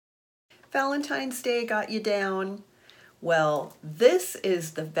Valentine's Day got you down? Well, this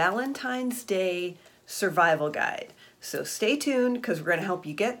is the Valentine's Day Survival Guide. So stay tuned because we're going to help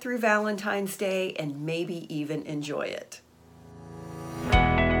you get through Valentine's Day and maybe even enjoy it.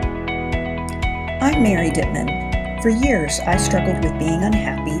 I'm Mary Dittman. For years, I struggled with being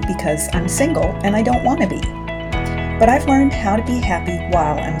unhappy because I'm single and I don't want to be. But I've learned how to be happy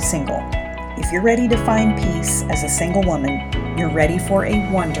while I'm single. If you're ready to find peace as a single woman, you're ready for a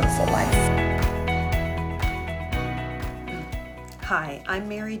wonderful life. Hi, I'm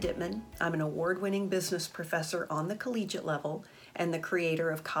Mary Dittman. I'm an award-winning business professor on the collegiate level and the creator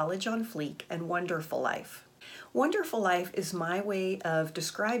of College on Fleek and Wonderful Life. Wonderful Life is my way of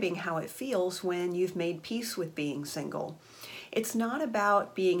describing how it feels when you've made peace with being single. It's not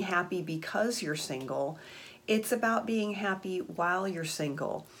about being happy because you're single. It's about being happy while you're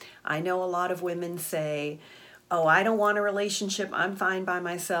single. I know a lot of women say, "Oh, I don't want a relationship. I'm fine by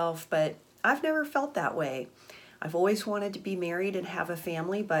myself," but I've never felt that way. I've always wanted to be married and have a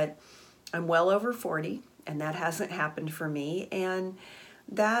family, but I'm well over 40 and that hasn't happened for me. And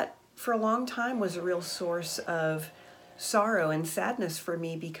that for a long time was a real source of sorrow and sadness for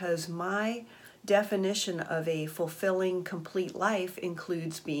me because my definition of a fulfilling, complete life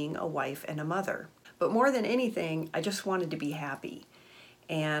includes being a wife and a mother. But more than anything, I just wanted to be happy.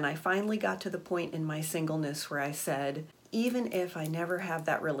 And I finally got to the point in my singleness where I said, even if I never have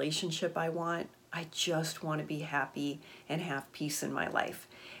that relationship I want, I just want to be happy and have peace in my life.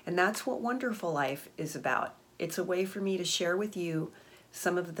 And that's what Wonderful Life is about. It's a way for me to share with you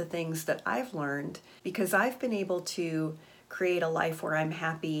some of the things that I've learned because I've been able to create a life where I'm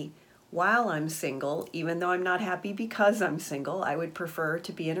happy while I'm single, even though I'm not happy because I'm single. I would prefer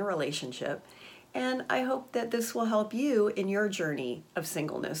to be in a relationship. And I hope that this will help you in your journey of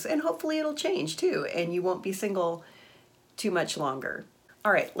singleness. And hopefully it'll change too, and you won't be single too much longer.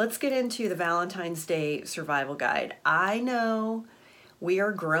 All right, let's get into the Valentine's Day Survival Guide. I know we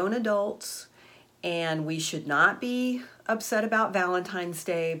are grown adults and we should not be upset about Valentine's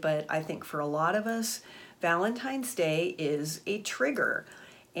Day, but I think for a lot of us, Valentine's Day is a trigger.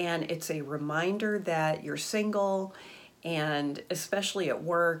 And it's a reminder that you're single, and especially at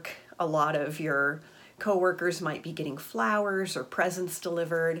work, a lot of your coworkers might be getting flowers or presents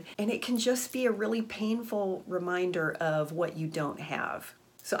delivered, and it can just be a really painful reminder of what you don't have.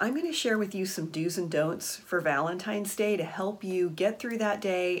 So I'm going to share with you some do's and don'ts for Valentine's Day to help you get through that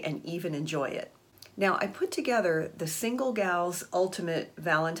day and even enjoy it. Now, I put together the Single Gal's Ultimate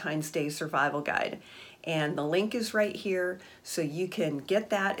Valentine's Day Survival Guide, and the link is right here, so you can get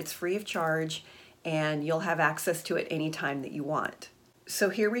that. It's free of charge, and you'll have access to it anytime that you want. So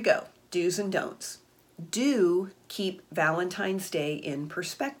here we go, do's and don'ts. Do keep Valentine's Day in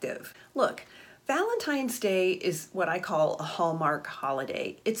perspective. Look, Valentine's Day is what I call a Hallmark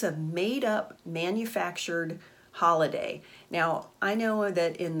holiday. It's a made-up, manufactured holiday. Now, I know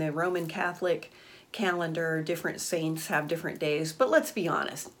that in the Roman Catholic calendar, different saints have different days, but let's be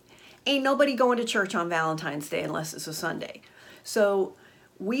honest. Ain't nobody going to church on Valentine's Day unless it's a Sunday. So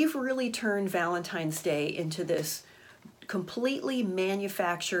we've really turned Valentine's Day into this completely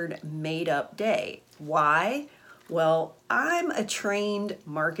manufactured, made-up day. Why? Well, I'm a trained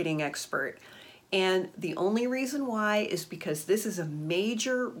marketing expert, and the only reason why is because this is a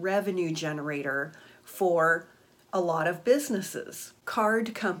major revenue generator for a lot of businesses.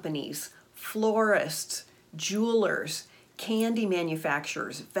 Card companies, florists, jewelers, candy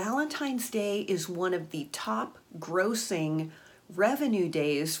manufacturers. Valentine's Day is one of the top grossing revenue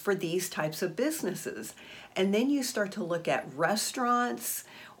days for these types of businesses. And then you start to look at restaurants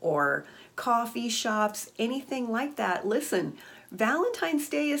or coffee shops, anything like that. Listen, Valentine's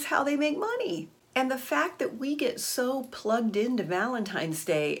Day is how they make money. And the fact that we get so plugged into Valentine's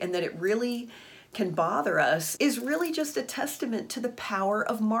Day and that it really can bother us is really just a testament to the power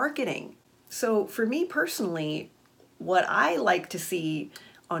of marketing. So for me personally, what I like to see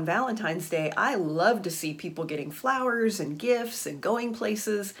on Valentine's Day, I love to see people getting flowers and gifts and going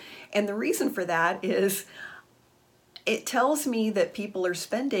places. And the reason for that is it tells me that people are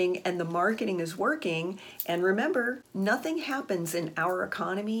spending and the marketing is working. And remember, nothing happens in our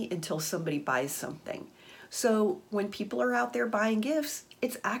economy until somebody buys something. So when people are out there buying gifts,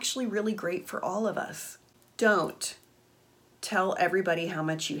 it's actually really great for all of us. Don't tell everybody how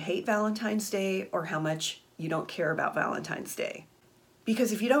much you hate Valentine's Day or how much you don't care about Valentine's Day.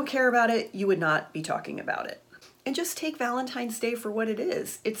 Because if you don't care about it, you would not be talking about it. And just take Valentine's Day for what it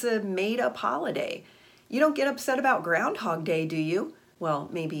is. It's a made-up holiday. You don't get upset about Groundhog Day, do you? Well,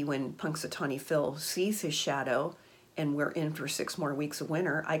 maybe when Punxsutawney Phil sees his shadow and we're in for 6 more weeks of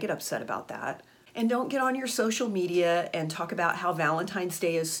winter, I get upset about that. And don't get on your social media and talk about how Valentine's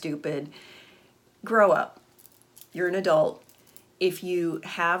Day is stupid. Grow up. You're an adult. If you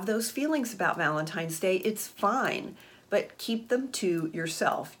have those feelings about Valentine's Day, it's fine, but keep them to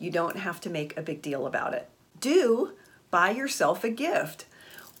yourself. You don't have to make a big deal about it. Do buy yourself a gift.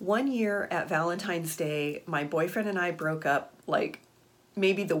 One year at Valentine's Day, my boyfriend and I broke up like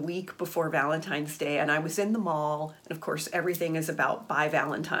maybe the week before Valentine's Day, and I was in the mall, and of course everything is about buy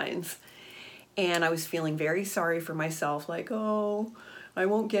Valentines. And I was feeling very sorry for myself, like, oh, I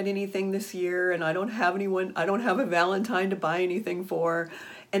won't get anything this year, and I don't have a Valentine to buy anything for.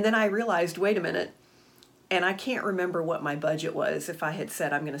 And then I realized, wait a minute, and I can't remember what my budget was, if I had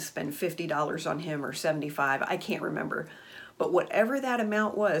said I'm going to spend $50 on him or $75, I can't remember. But whatever that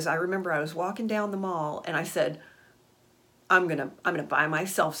amount was, I remember I was walking down the mall and I said, I'm gonna buy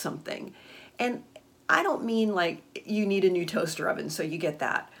myself something. And I don't mean like you need a new toaster oven, so you get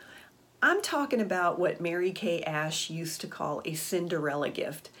that. I'm talking about what Mary Kay Ash used to call a Cinderella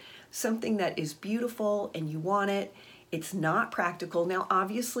gift. Something that is beautiful and you want it. It's not practical. Now,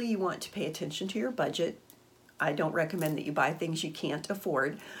 obviously, you want to pay attention to your budget. I don't recommend that you buy things you can't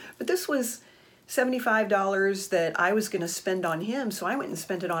afford. But this was $75 that I was going to spend on him, so I went and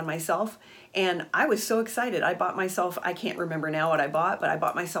spent it on myself. And I was so excited. I bought myself, I can't remember now what I bought, but I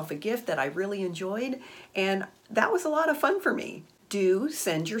bought myself a gift that I really enjoyed. And that was a lot of fun for me. Do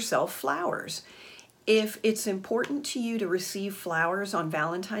send yourself flowers. If it's important to you to receive flowers on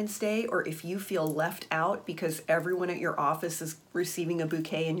Valentine's Day, or if you feel left out because everyone at your office is receiving a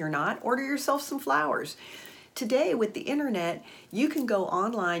bouquet and you're not, order yourself some flowers. Today, with the internet, you can go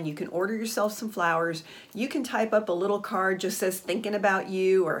online, you can order yourself some flowers, you can type up a little card just says thinking about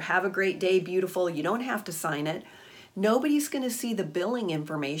you or have a great day, beautiful. You don't have to sign it. Nobody's going to see the billing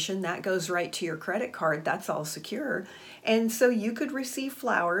information. That goes right to your credit card. That's all secure. And so you could receive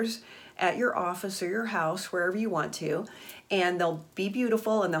flowers at your office or your house, wherever you want to, and they'll be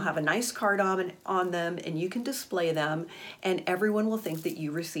beautiful and they'll have a nice card on them, and you can display them, and everyone will think that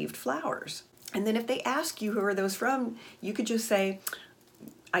you received flowers. And then if they ask you who are those from, you could just say,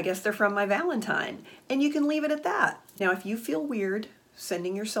 I guess they're from my Valentine. And you can leave it at that. Now, if you feel weird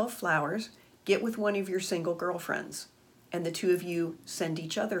sending yourself flowers, get with one of your single girlfriends. And the two of you send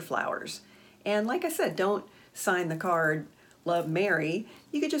each other flowers. And like I said, don't sign the card, Love Mary.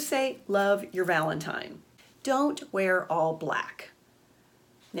 You could just say, love your Valentine. Don't wear all black.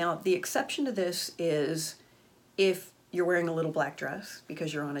 Now, the exception to this is if you're wearing a little black dress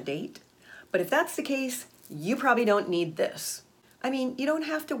because you're on a date. But if that's the case, you probably don't need this. I mean, you don't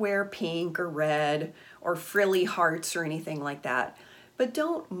have to wear pink or red or frilly hearts or anything like that. But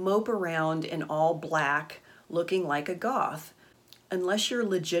don't mope around in all black looking like a goth. Unless you're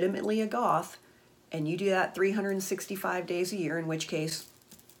legitimately a goth and you do that 365 days a year, in which case,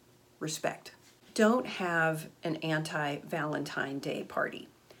 respect. Don't have an anti-Valentine Day party.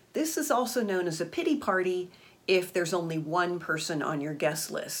 This is also known as a pity party if there's only one person on your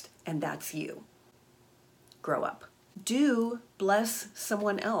guest list, and that's you. Grow up. Do bless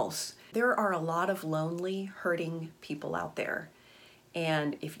someone else. There are a lot of lonely, hurting people out there.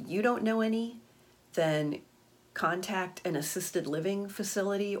 And if you don't know any, then contact an assisted living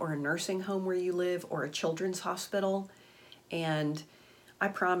facility or a nursing home where you live or a children's hospital. And I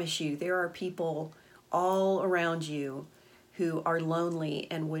promise you, there are people all around you who are lonely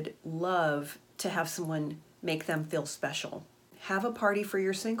and would love to have someone make them feel special. Have a party for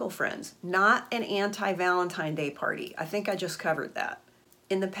your single friends, not an anti-Valentine Day party. I think I just covered that.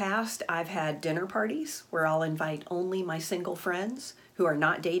 In the past, I've had dinner parties where I'll invite only my single friends who are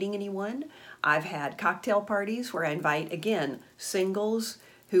not dating anyone. I've had cocktail parties where I invite, again, singles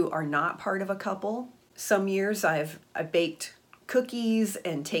who are not part of a couple. Some years I've baked cookies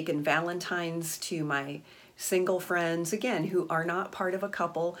and taken Valentines to my single friends, again, who are not part of a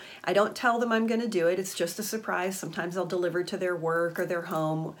couple. I don't tell them I'm going to do it. It's just a surprise. Sometimes I'll deliver to their work or their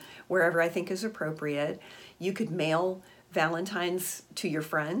home, wherever I think is appropriate. You could mail Valentines to your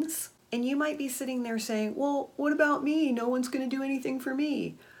friends, and you might be sitting there saying, well, what about me? No one's going to do anything for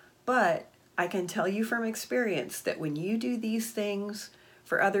me. But I can tell you from experience that when you do these things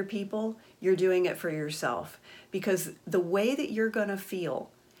for other people, you're doing it for yourself. Because the way that you're going to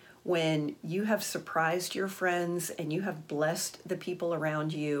feel when you have surprised your friends and you have blessed the people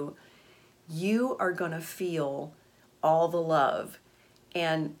around you, you are going to feel all the love.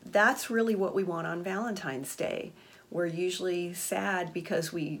 And that's really what we want on Valentine's Day. We're usually sad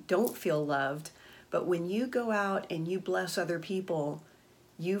because we don't feel loved, but when you go out and you bless other people,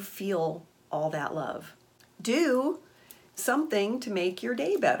 you feel all that love. Do something to make your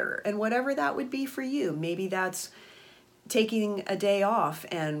day better, and whatever that would be for you. Maybe that's taking a day off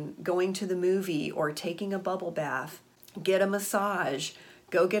and going to the movie or taking a bubble bath, get a massage,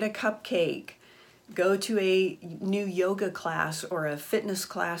 go get a cupcake, go to a new yoga class or a fitness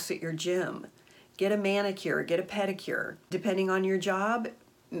class at your gym, get a manicure, get a pedicure. Depending on your job,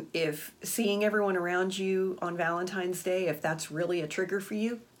 if seeing everyone around you on Valentine's Day, if that's really a trigger for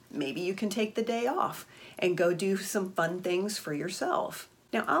you, maybe you can take the day off and go do some fun things for yourself.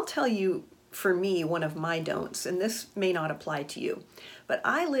 Now, I'll tell you, for me, one of my don'ts, and this may not apply to you, but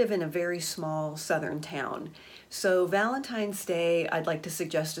I live in a very small southern town. So Valentine's Day, I'd like to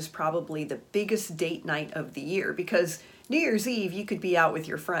suggest, is probably the biggest date night of the year, because New Year's Eve, you could be out with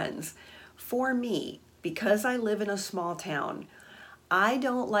your friends. For me, because I live in a small town, I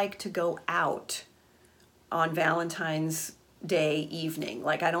don't like to go out on Valentine's Day evening.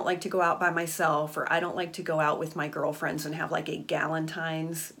 Like, I don't like to go out by myself, or I don't like to go out with my girlfriends and have like a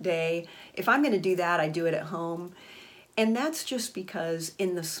Galentine's Day. If I'm going to do that, I do it at home. And that's just because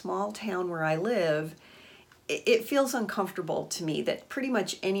in the small town where I live, it feels uncomfortable to me that pretty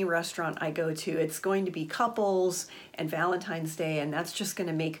much any restaurant I go to, it's going to be couples and Valentine's Day, and that's just going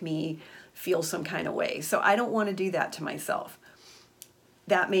to make me feel some kind of way. So I don't want to do that to myself.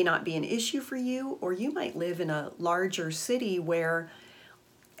 That may not be an issue for you, or you might live in a larger city where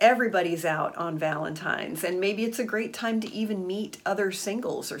everybody's out on Valentine's, and maybe it's a great time to even meet other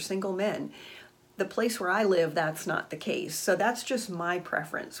singles or single men. The place where I live, that's not the case. So that's just my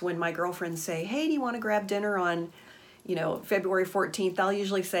preference. When my girlfriends say, hey, do you want to grab dinner on, February 14th, I'll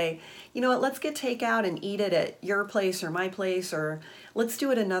usually say, you know what, let's get takeout and eat it at your place or my place, or let's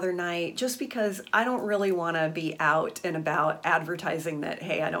do it another night, just because I don't really want to be out and about advertising that,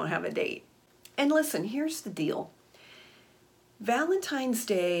 hey, I don't have a date. And listen, here's the deal. Valentine's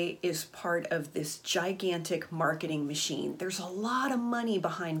Day is part of this gigantic marketing machine. There's a lot of money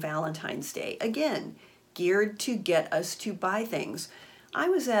behind Valentine's Day. Again, geared to get us to buy things. I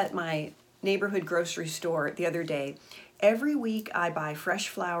was at my neighborhood grocery store the other day. Every week I buy fresh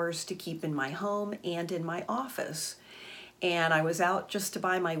flowers to keep in my home and in my office. And I was out just to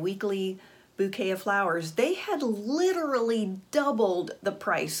buy my weekly bouquet of flowers. They had literally doubled the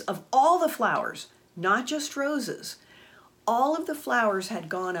price of all the flowers, not just roses. All of the flowers had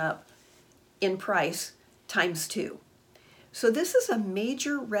gone up in price times 2. So this is a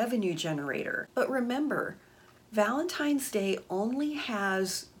major revenue generator. But remember, Valentine's Day only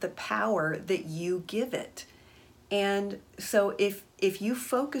has the power that you give it. And so if you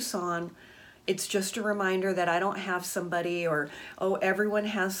focus on, it's just a reminder that I don't have somebody, or, oh, everyone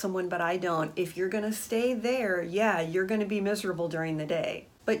has someone but I don't. If you're going to stay there, yeah, you're going to be miserable during the day.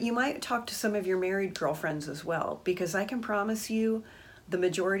 But you might talk to some of your married girlfriends as well, because I can promise you the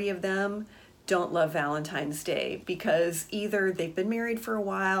majority of them don't love Valentine's Day, because either they've been married for a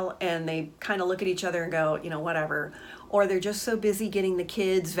while and they kind of look at each other and go, whatever, or they're just so busy getting the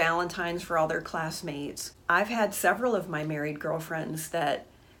kids Valentines for all their classmates. I've had several of my married girlfriends that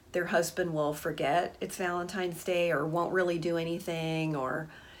their husband will forget it's Valentine's Day or won't really do anything, or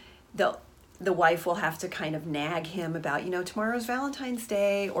the wife will have to kind of nag him about, tomorrow's Valentine's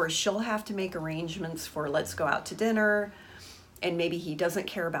Day, or she'll have to make arrangements for let's go out to dinner, and maybe he doesn't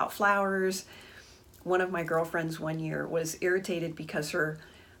care about flowers. One of my girlfriends one year was irritated because her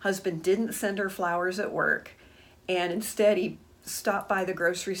husband didn't send her flowers at work, and instead he stopped by the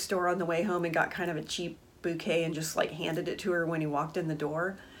grocery store on the way home and got kind of a cheap bouquet and just like handed it to her when he walked in the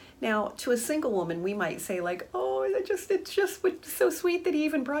door. Now, to a single woman, we might say like, oh, it's just so sweet that he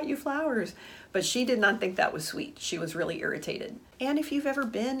even brought you flowers. But she did not think that was sweet. She was really irritated. And if you've ever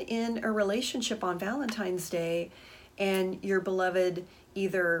been in a relationship on Valentine's Day and your beloved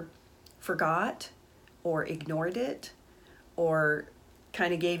either forgot or ignored it or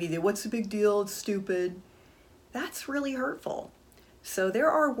kind of gave you the, what's the big deal, it's stupid, that's really hurtful. So there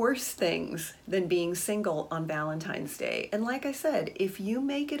are worse things than being single on Valentine's Day. And like I said, if you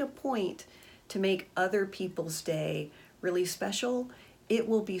make it a point to make other people's day really special, it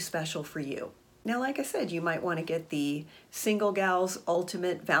will be special for you. Now, like I said, you might want to get the Single Gal's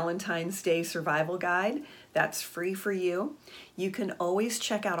Ultimate Valentine's Day Survival Guide. That's free for you. You can always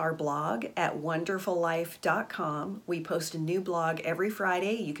check out our blog at wonderfullife.com. We post a new blog every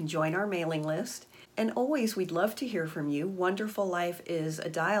Friday. You can join our mailing list. And always, we'd love to hear from you. Wonderful Life is a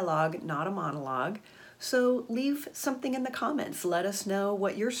dialogue, not a monologue. So leave something in the comments. Let us know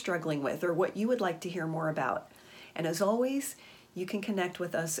what you're struggling with or what you would like to hear more about. And as always, you can connect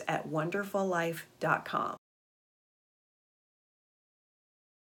with us at wonderfullife.com.